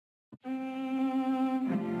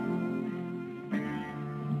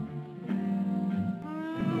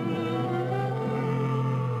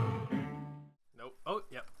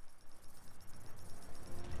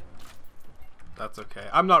that's okay.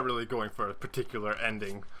 I'm not really going for a particular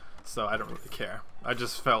ending, so I don't really care. I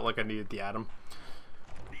just felt like I needed the atom.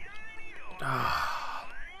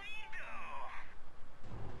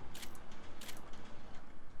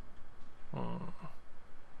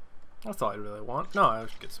 That's all I really want. No, I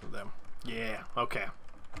should get some of them. Yeah, okay.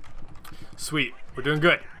 Sweet. We're doing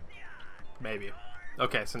good. Maybe.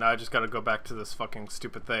 Okay, so now I just gotta go back to this fucking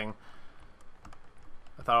stupid thing.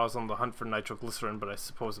 I thought I was on the hunt for nitroglycerin, but I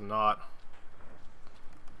suppose I'm not.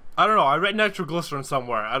 I don't know. I read nitroglycerin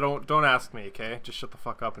somewhere. Don't ask me, okay? Just shut the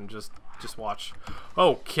fuck up and just watch.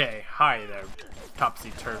 Okay. Hi there,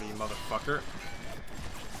 topsy-turvy motherfucker.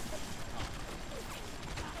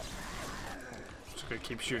 Just gonna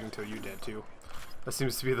keep shooting till you dead too. That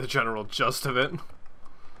seems to be the general gist of it.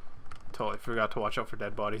 Totally forgot to watch out for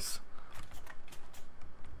dead bodies.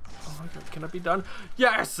 Oh my god, can it be done?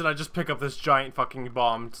 Yes! And I just pick up this giant fucking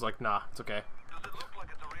bomb. It's like, nah, it's okay. Does it look like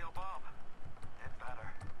it's a real bomb? It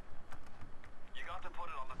better. You got to put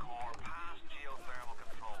it on the core past geothermal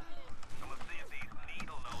control. And we'll see if these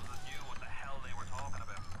needle noses knew what the hell they were talking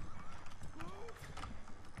about.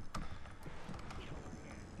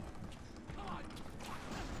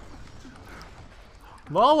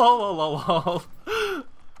 Lol, lol, lol, lol, lol.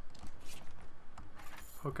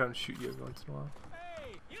 I'll come shoot you every once in a while.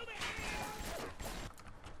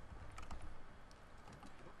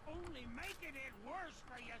 Only making it worse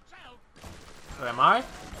for yourself. Am I?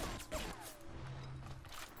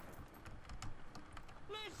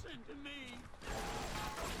 Listen to me.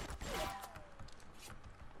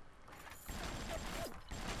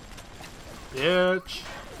 Bitch.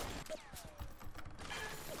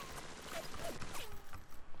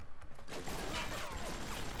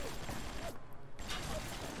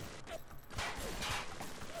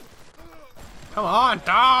 Come on,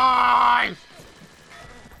 die!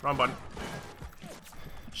 Wrong button.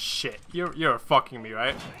 Shit, you're fucking me,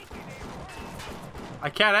 right? I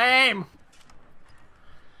can't aim.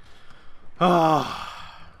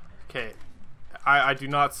 Okay, I do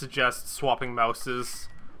not suggest swapping mouses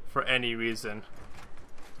for any reason.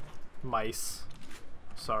 Mice.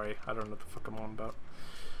 Sorry, I don't know what the fuck I'm on about.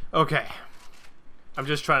 Okay. I'm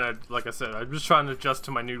just trying to, like I said, I'm just trying to adjust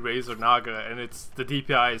to my new Razer Naga, and it's, the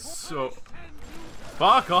DPI is so...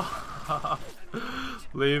 Fuck off!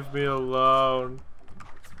 Leave me alone.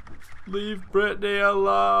 Leave Brittany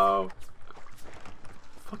alone.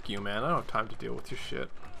 Fuck you, man. I don't have time to deal with your shit.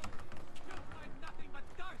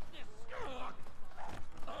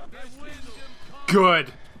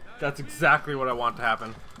 Good! That's exactly what I want to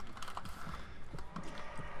happen.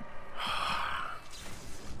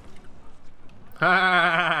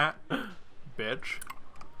 Bitch.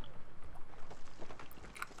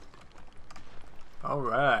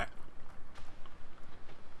 Alright.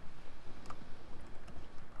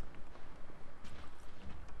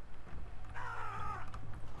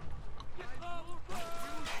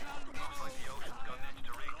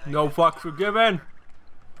 No fucks forgiven!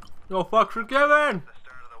 No fucks forgiven!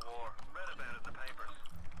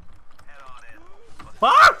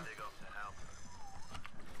 What?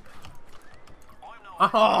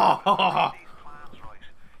 Oh!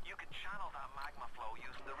 You can channel that magma flow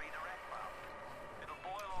using the redirect valve. It'll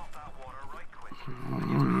boil off that water right quick, and you'll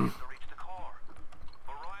be able to reach the core.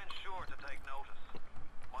 But Ryan's sure to take notice.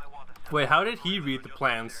 Might want to Wait, how did he read the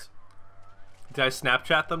plans? Did I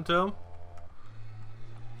Snapchat them to him?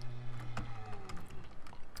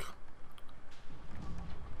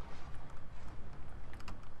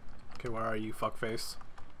 Okay, where are you, fuckface?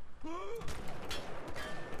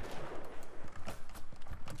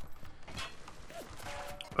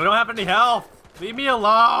 I don't have any health! Leave me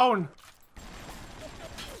alone!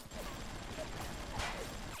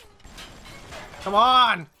 Come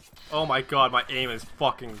on! Oh my god, my aim is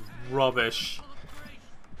fucking rubbish.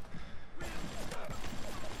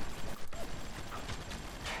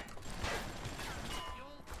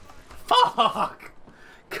 Fuck!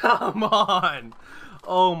 Come on!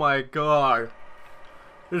 Oh my god.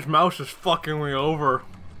 This mouse is fucking me over.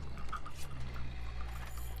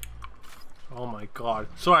 Oh my god.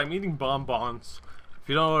 Sorry, I'm eating bonbons. If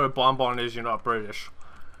you don't know what a bonbon is, you're not British.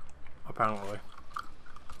 Apparently.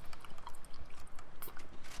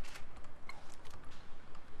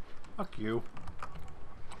 Fuck you.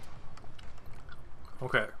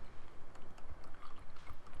 Okay.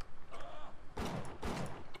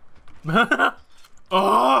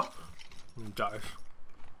 Oh! Dies.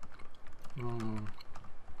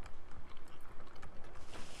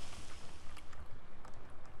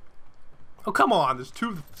 Oh, come on, there's two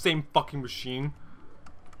of the same fucking machine.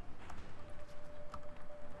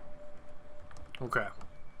 Okay.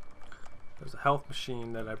 There's a health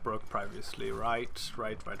machine that I broke previously. Right.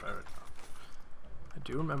 I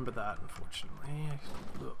do remember that, unfortunately. I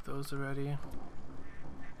blew up those already.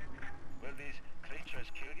 Will these creatures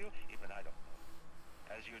kill you? Even I don't know.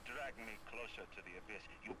 As you drag me closer to the abyss,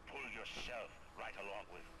 you pull yourself right along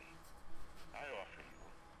with me. I offer you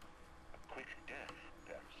a quick death,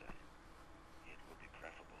 Parasite. It will be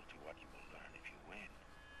preferable to what you will learn if you win.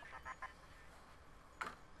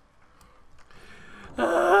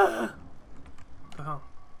 What the hell?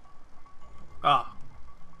 Ah.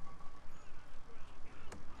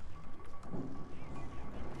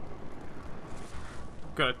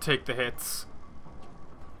 Gonna take the hits.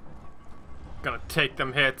 Gonna take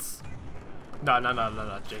them hits. No.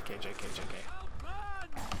 JK.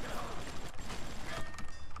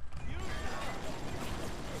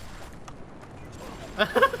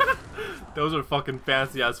 Those are fucking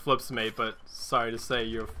fancy ass flips, mate, but sorry to say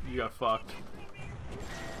you got fucked.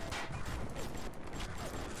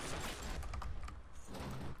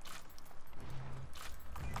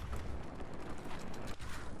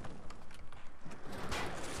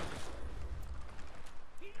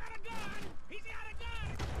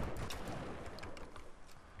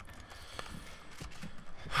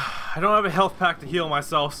 I don't have a health pack to heal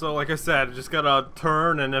myself, so like I said, I just gotta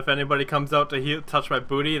turn, and if anybody comes out to touch my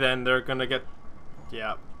booty, then they're gonna get...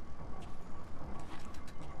 yeah.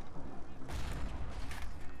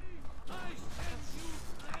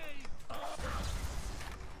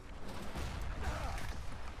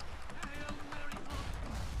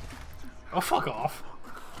 Oh, fuck off.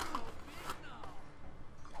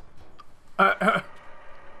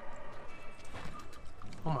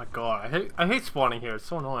 Oh my god, I hate spawning here, it's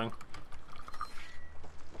so annoying.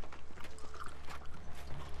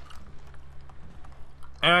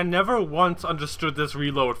 And I never once understood this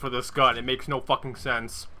reload for this gun, it makes no fucking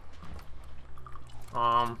sense.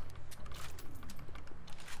 Okay.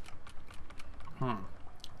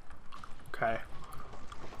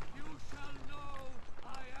 You shall know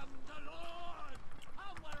I am the Lord.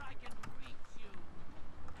 Come where I can reach you.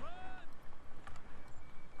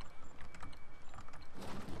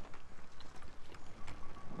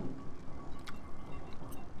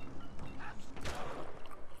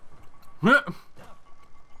 Run!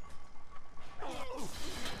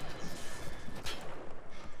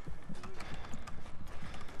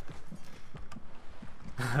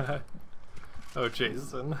 Oh,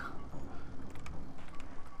 Jason.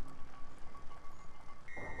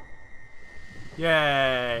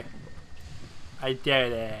 Yay! I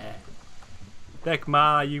did it. Look,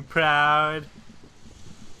 Ma, you proud?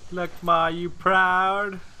 Look, Ma, you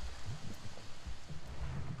proud?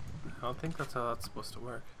 I don't think that's how that's supposed to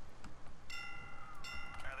work.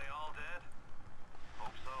 Are they all dead?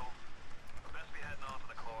 Hope so. Best be heading on to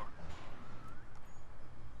the core.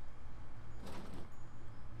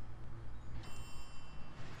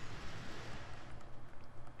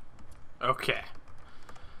 Okay.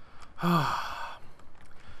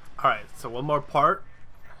 Alright, so one more part.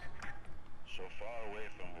 So far away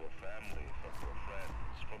from your family, from your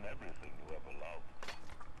friends, from everything you ever loved.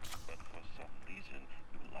 But for some reason,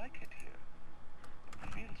 you like it here.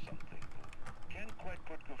 You feel something you can't quite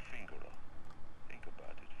put your finger on. Think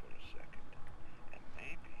about it for a second, and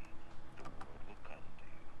maybe the word will come to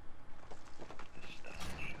you.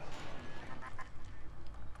 Nostalgia.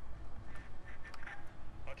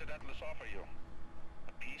 What did Atlas offer you?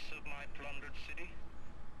 A piece of my plundered city?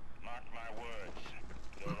 Mark my words,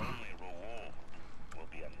 your only reward will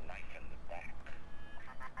be a knife in the back.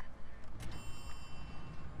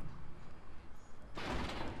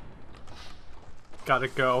 Gotta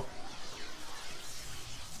go.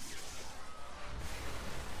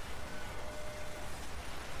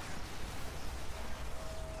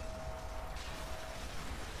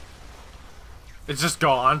 It's just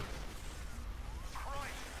gone.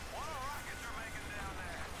 Christ, what a racket you're making down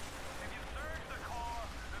there. If you search the core,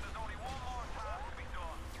 then there's only one more task to be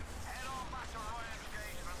done. Head on back to Ryan's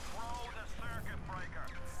gate and throw the circuit breaker.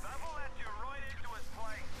 That will let you right into his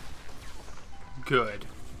place. Good.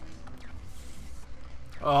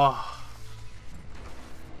 Oh.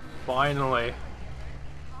 Finally.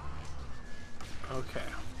 Okay.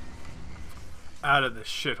 Out of this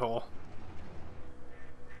shithole.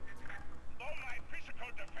 Though my physical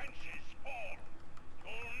defenses fall,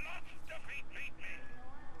 you'll not defeat me.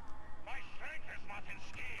 My strength is not in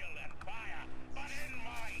skill and fire, but in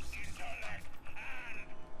my intellect and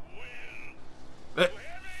will. Eh. You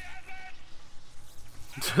hear me, Atlas?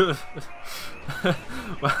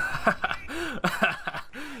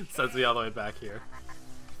 Sends me all the way back here.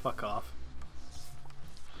 Fuck off.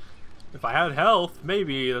 If I had health,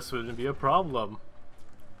 maybe this wouldn't be a problem.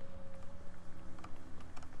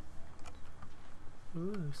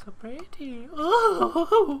 Ooh, so pretty.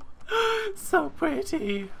 Ooh, so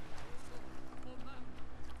pretty. And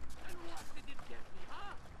what did it get me,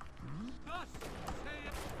 huh? Just say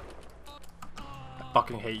I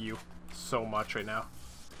fucking hate you so much right now.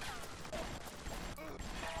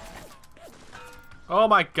 Oh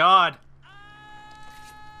my god.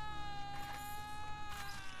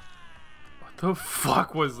 What the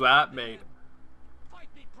fuck was that, mate? fight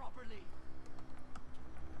me properly.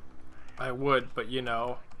 I would, but you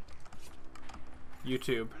know,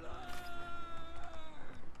 YouTube.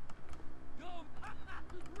 Go. Run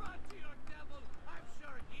to your devil. I'm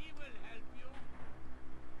sure he will help you.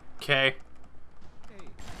 Okay.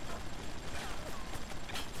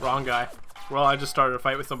 Wrong guy. Well, I just started a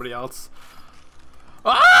fight with somebody else.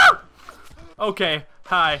 Ah! Okay.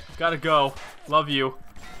 Hi. Gotta go. Love you.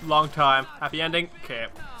 Long time. Happy ending. Okay.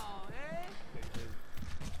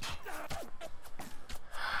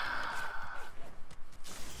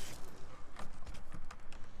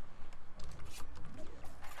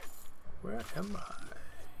 Where am I?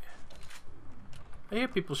 I hear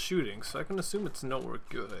people shooting, so I can assume it's nowhere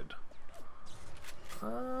good.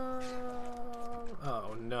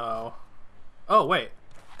 Oh no. Oh wait.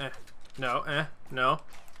 No. No.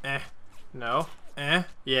 No.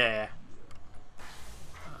 Yeah.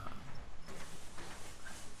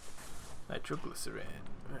 Nitroglycerin.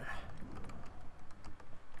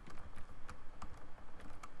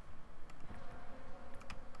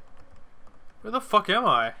 Where the fuck am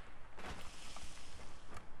I?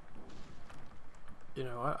 You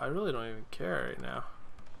know what? I really don't even care right now.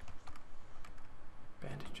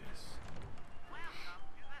 Bandages.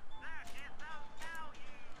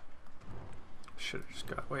 Should've just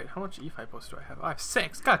got. Wait, how much E5 do I have? I have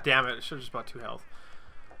 6. God damn it! I should've just bought 2 health.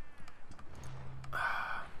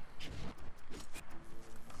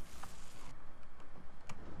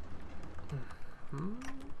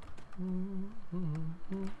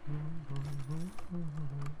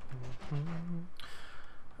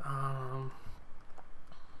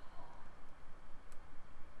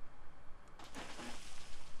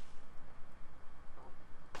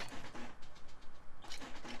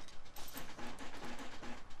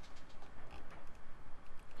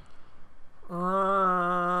 I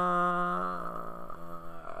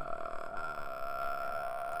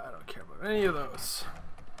don't care about any of those.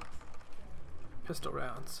 Pistol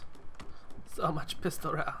rounds. So much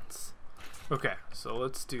pistol rounds. Okay, so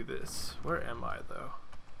let's do this. Where am I though?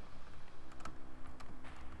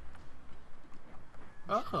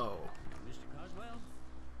 Oh. Mr. Coswell?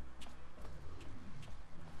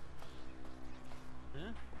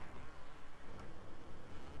 Huh?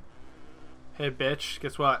 Hey bitch,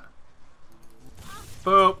 guess what?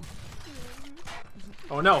 Boop.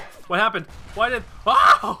 Oh no, what happened? Why did,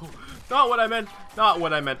 oh! Not what I meant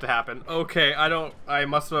to happen. Okay, I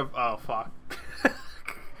must have, oh fuck.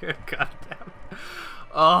 God damn it.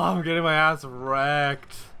 Oh, I'm getting my ass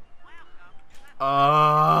wrecked.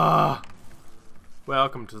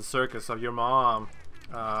 Welcome to the circus of your mom.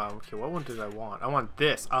 Okay, what one did I want? I want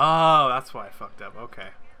this. Oh, that's why I fucked up, okay.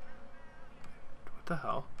 What the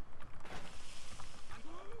hell?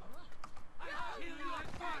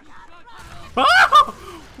 Ah!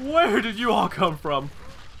 Where did you all come from?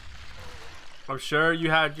 I'm sure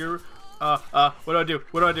you had your what do I do?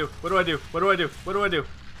 What do I do? What do I do? What do I do? What do I do?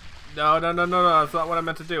 No, that's not what I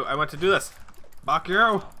meant to do. I meant to do this. Fuck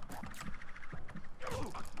you.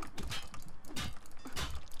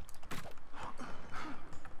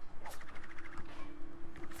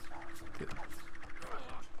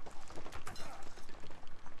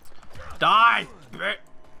 Die!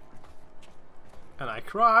 And I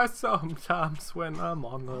cry sometimes when I'm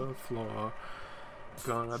on the floor.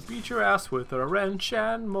 Gonna beat your ass with a wrench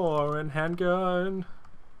and more and handgun.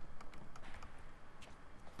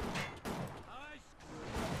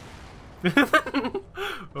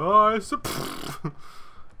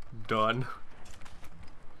 Done.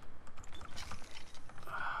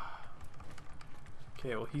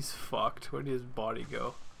 Okay, well he's fucked. Where did his body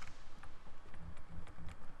go?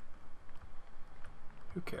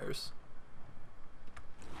 Who cares?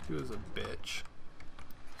 He was a bitch.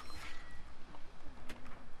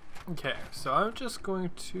 Okay, so I'm just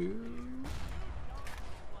going to...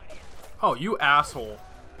 Oh, you asshole.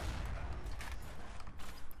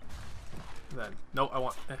 Then, no, I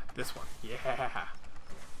want this one. Yeah.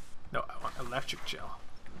 No, I want electric gel.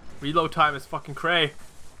 Reload time is fucking cray.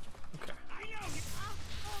 Okay.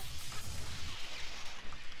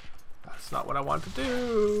 That's not what I want to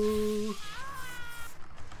do.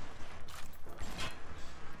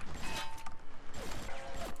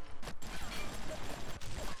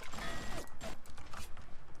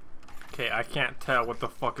 Okay, I can't tell what the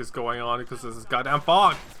fuck is going on because this is goddamn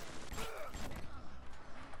fog.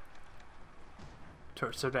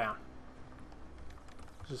 Turrets are down.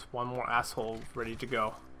 Just one more asshole ready to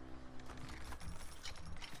go.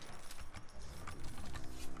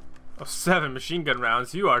 Oh, 7 machine gun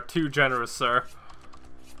rounds. You are too generous, sir.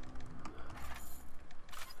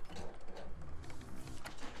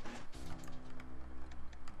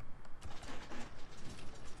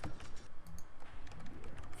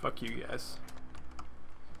 Fuck you guys.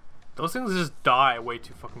 Those things just die way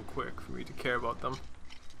too fucking quick for me to care about them.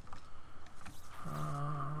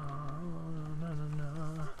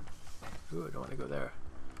 Ooh, I don't want to go there.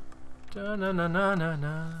 Da na na na na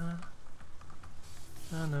na.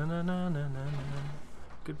 Na na na na na na.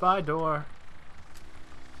 Goodbye, door.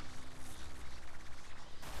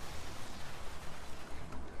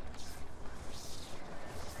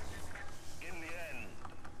 In the end,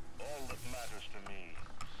 all that matters to me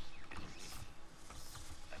is me.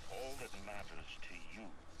 And all that matters to you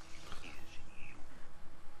is you.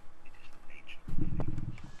 It is the nature of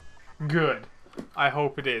things. Good. I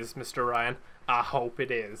hope it is, Mr. Ryan. I hope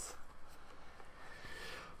it is.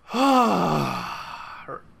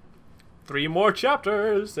 3 more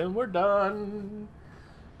chapters and we're done.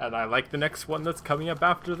 And I like the next one that's coming up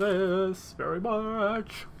after this very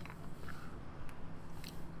much.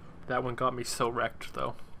 That one got me so wrecked,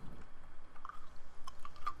 though.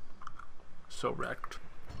 So wrecked.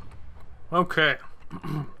 Okay.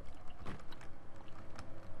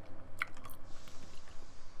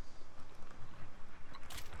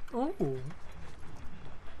 Oh.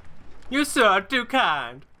 You sir are too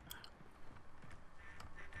kind.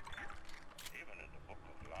 Even in the book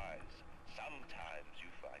of lies, sometimes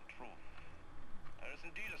you find truth. There is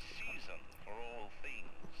indeed a season for all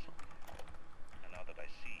things. And now that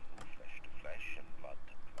I see you flesh to flesh and blood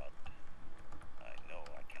to blood, I know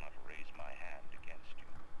I cannot raise my hand against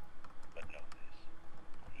you. But know this,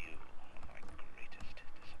 you are my greatest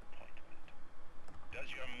disappointment.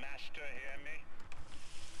 Does your master hear me?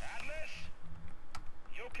 Atlas,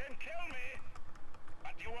 you can kill me,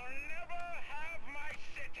 but you will never have my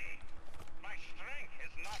city. My strength is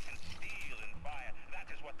not in steel and fire. That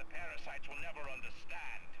is what the parasites will never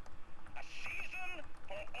understand. A season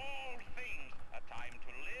for all things. A time to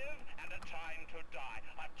live and a time to die.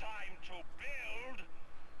 A time to build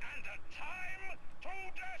and a time to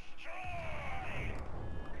destroy.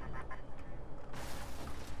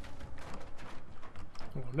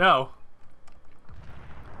 Oh no.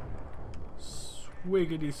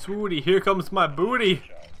 Swiggity swooty, here comes my booty.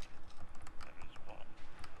 There is one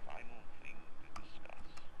final thing to discuss.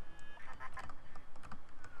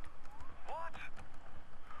 What?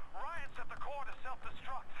 Ryan set the core to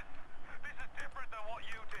self-destruct. This is different than what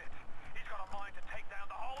you did. He's got a mind to take down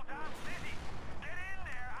the whole damn city. Get in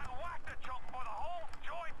there and whack the chunk before the whole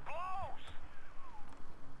joint blows.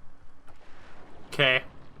 Okay.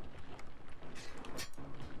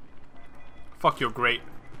 Fuck, you're great.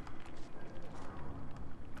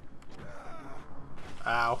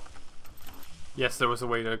 Ow. Yes, there was a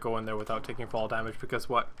way to go in there without taking fall damage because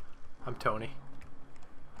what? I'm Tony.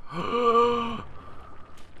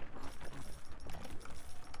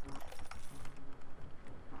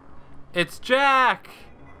 It's Jack!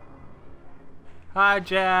 Hi,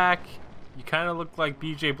 Jack! You kind of look like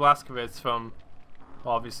BJ Blazkowicz from,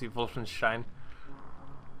 obviously, Wolfenstein.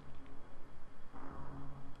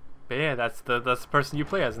 But yeah, that's the person you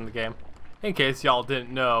play as in the game. In case y'all didn't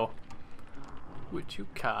know. Would you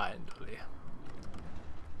kindly?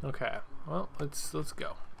 Okay, well, let's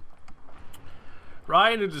go.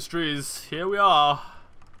 Ryan Industries, here we are.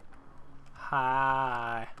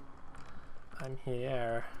 Hi. I'm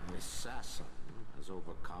here. The assassin has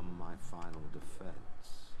overcome my final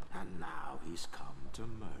defense, and now he's come to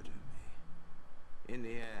murder me. In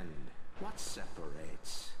the end, what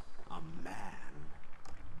separates a man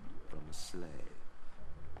from a slave?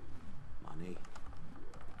 Money?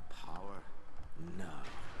 Power? No.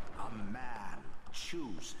 A man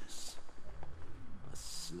chooses. A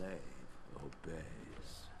slave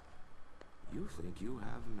obeys. You think you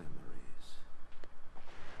have memories.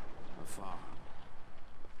 A farm.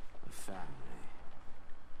 A family.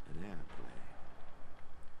 An airplane.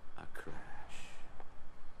 A crash.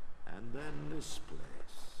 And then this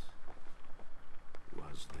place.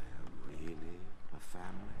 Was there really a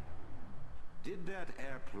family? Did that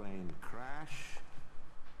airplane crash?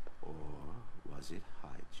 Or was it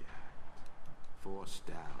hijacked? Forced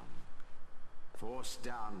down. Forced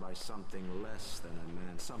down by something less than a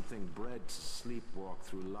man. Something bred to sleepwalk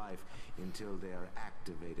through life until they are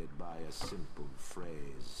activated by a simple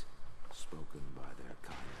phrase spoken by their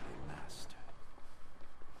kindly master.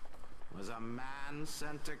 Was a man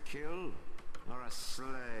sent to kill, or a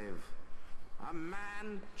slave? A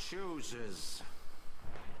man chooses.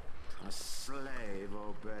 A slave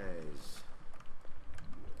obeys.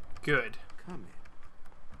 Good. Come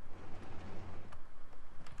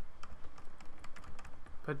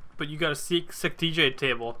here. But you got a sick DJ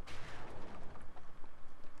table.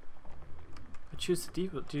 I choose the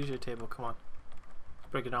DJ table. Come on, let's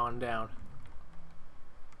break it on down.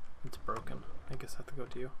 It's broken. I guess I have to go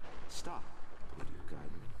to you. Stop. Would you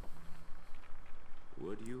kindly?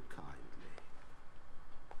 Would you kindly?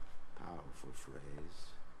 Powerful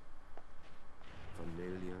phrase.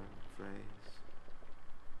 Familiar phrase.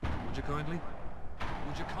 Would you kindly?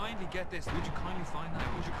 Would you kindly get this? Would you kindly find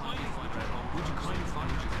that? Would you kindly find it? Would you kindly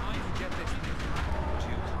find? Would you kindly get this? Would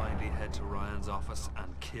you kindly head to Ryan's office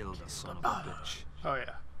and kill the son of a bitch? Oh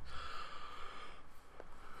yeah.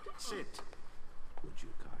 Sit. Would you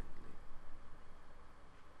kindly?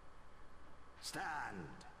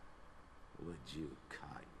 Stand. Would you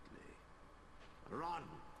kindly? Run.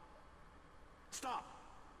 Stop.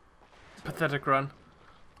 Pathetic run.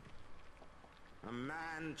 A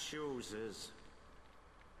man chooses.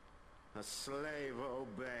 A slave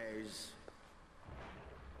obeys.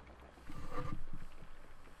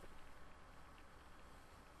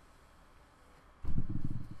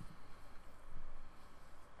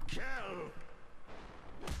 Kill!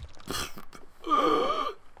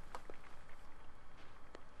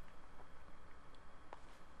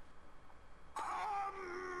 A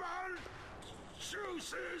man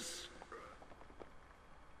chooses.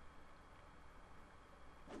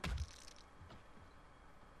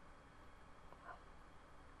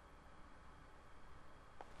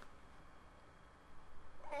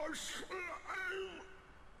 A slave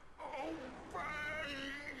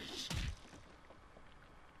obeys.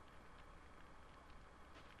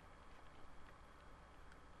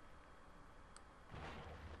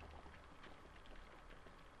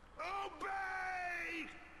 Obey!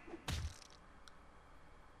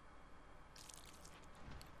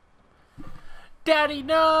 Daddy,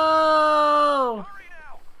 no! Hurry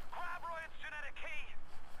now! Grab Ryan's genetic key!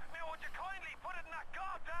 Now would you kindly put it in that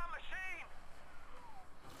goddamn machine?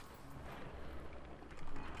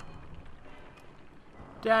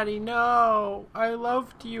 Daddy, no! I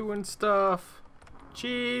loved you and stuff.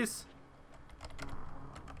 Jeez.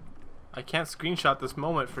 I can't screenshot this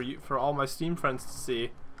moment for all my Steam friends to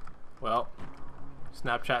see. Well,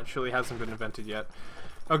 Snapchat surely hasn't been invented yet.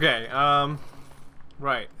 Okay,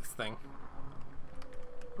 right, this thing.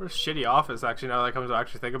 What a shitty office, actually, now that I come to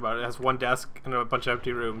actually think about it. It has one desk and a bunch of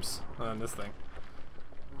empty rooms. And this thing.